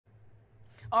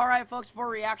Alright folks, before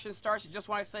reaction starts, I just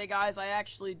want to say guys, I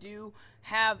actually do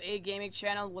have a gaming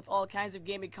channel with all kinds of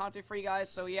gaming content for you guys,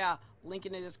 so yeah, link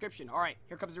in the description. Alright,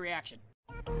 here comes the reaction.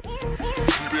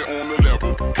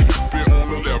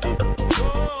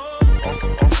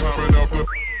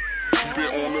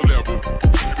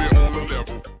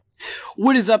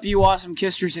 What is up, you awesome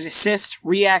kissers? It is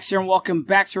CistReactZ here, and welcome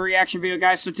back to a reaction video,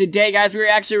 guys. So today, guys, we're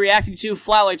actually reacting to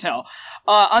Floweytale,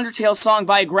 Undertale song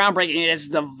by Groundbreaking. It is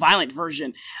the violent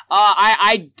version.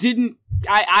 I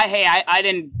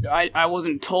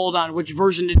wasn't told on which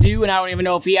version to do, and I don't even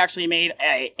know if he actually made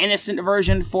a innocent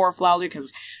version for Flowey,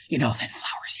 because, you know, that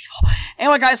Flower is evil.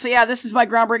 Anyway, guys, so yeah, this is by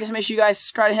Groundbreaking, so make sure you guys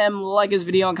subscribe to him, like his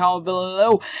video, and comment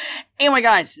below. Anyway,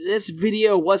 guys, this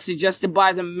video was suggested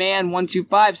by the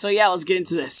man125, so yeah, let's get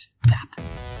into this.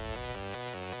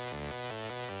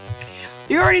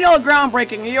 You already know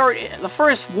Groundbreaking. The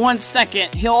first 1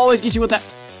 second, he'll always get you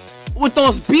with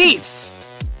those beats.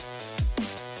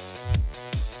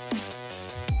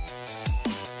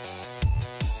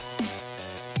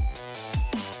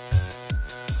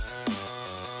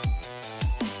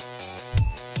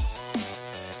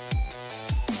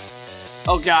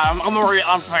 Oh god, I'm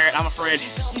afraid.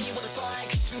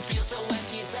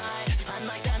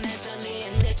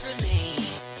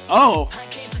 Oh.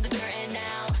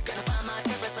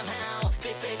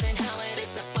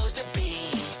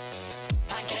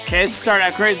 Okay, let's start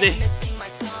out crazy.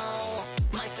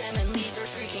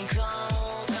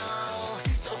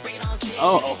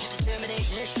 Oh.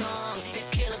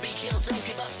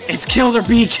 It's killed or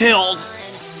be killed.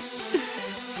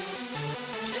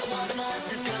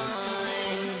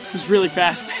 This is really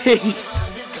fast-paced.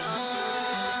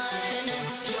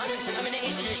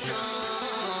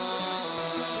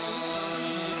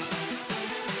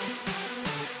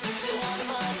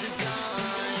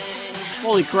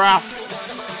 Holy crap.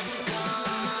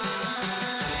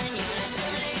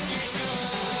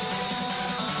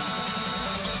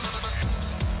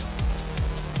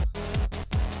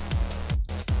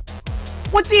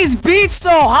 With these beats,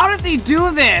 though, how does he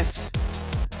do this?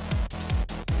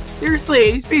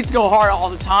 Seriously, these beats go hard all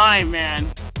the time, man.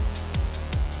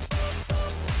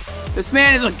 This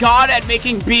man is a god at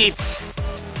making beats.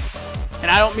 And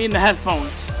I don't mean the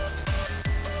headphones.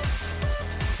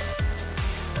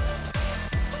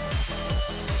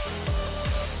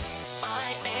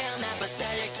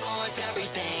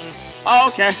 Oh,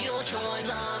 okay.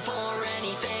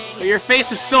 But your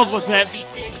face is filled with it.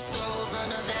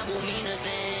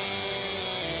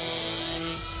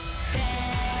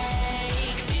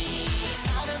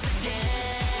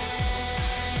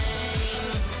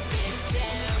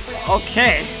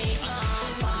 Okay.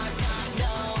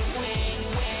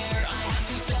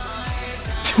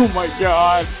 Oh my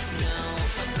god.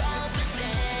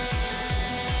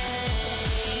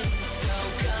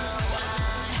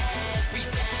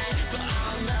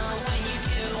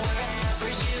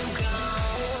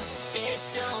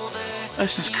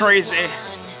 This is crazy.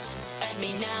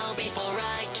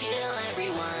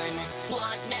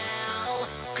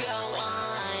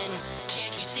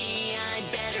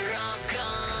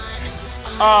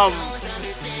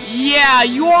 Yeah,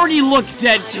 you already look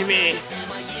dead to me.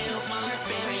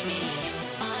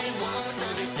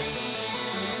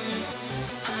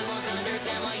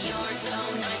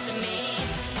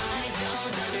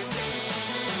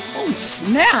 Oh,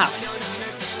 snap.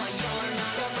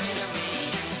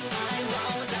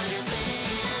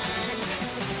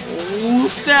 Oh,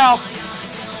 snap.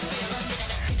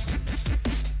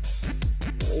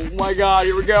 Oh my god,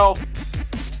 here we go.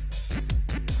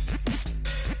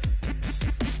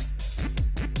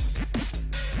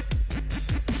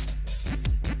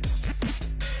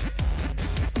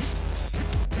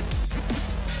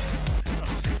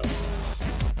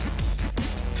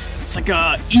 It's like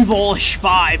a evil-ish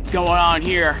vibe going on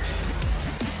here.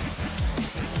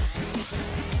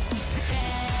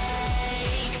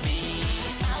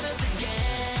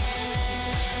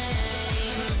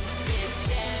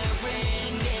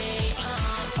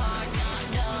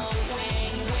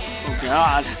 Oh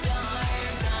god.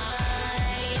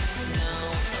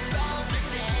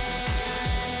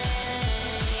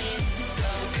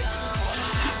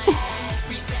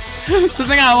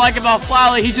 Something I like about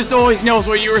Flowey, he just always knows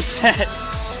where you were set.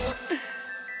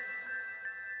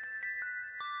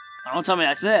 Don't tell me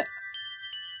that's it.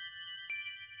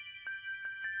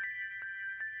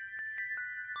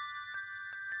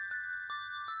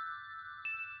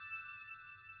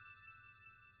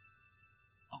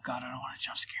 Oh god, I don't want a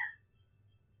jump scare.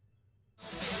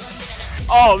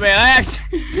 Oh man,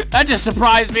 that just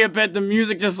surprised me a bit. The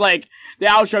music just like, the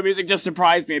outro music just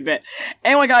surprised me a bit.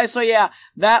 Anyway guys, so yeah,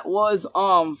 that was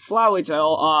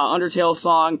Floweytale, Undertale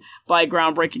song by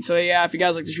Groundbreaking. So yeah, if you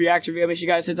guys like this reaction video, make sure you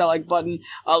guys hit that like button.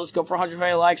 Let's go for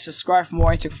 100 likes, subscribe for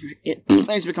more,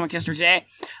 thanks for becoming a Kister today.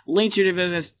 Link to the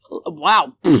videos,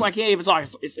 wow, I can't even talk,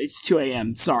 it's 2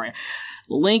 AM, sorry.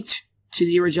 Linked to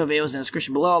the original videos in the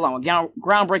description below, along with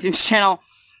Groundbreaking's channel.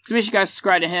 So make sure you guys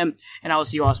subscribe to him, and I will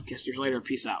see you awesome Kisters later.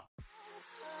 Peace out.